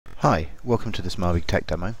Hi, welcome to this Mari tech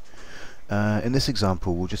demo. In this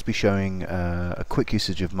example we'll just be showing a quick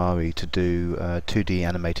usage of Mari to do 2D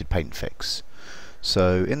animated paint fix.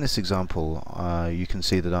 So in this example you can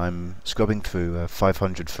see that I'm scrubbing through a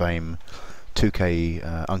 500 frame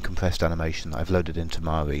 2K uncompressed animation that I've loaded into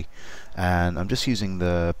Mari, and I'm just using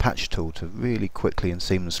the patch tool to really quickly and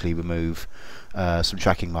seamlessly remove some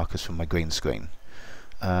tracking markers from my green screen.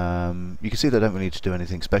 You can see that I don't really need to do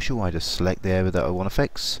anything special. I just select the area that I want to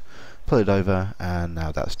fix, pull it over, and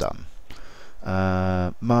now that's done.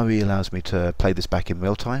 Mari allows me to play this back in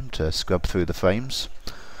real time to scrub through the frames,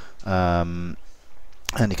 and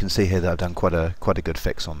you can see here that I've done quite a good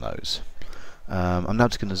fix on those. I'm now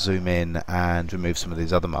just going to zoom in and remove some of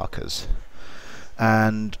these other markers,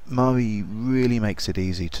 and Mari really makes it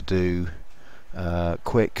easy to do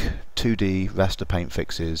quick 2D raster paint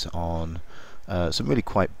fixes on some really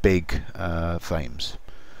quite big frames.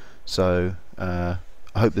 So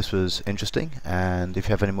I hope this was interesting, and if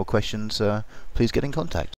you have any more questions, please get in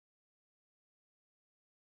contact.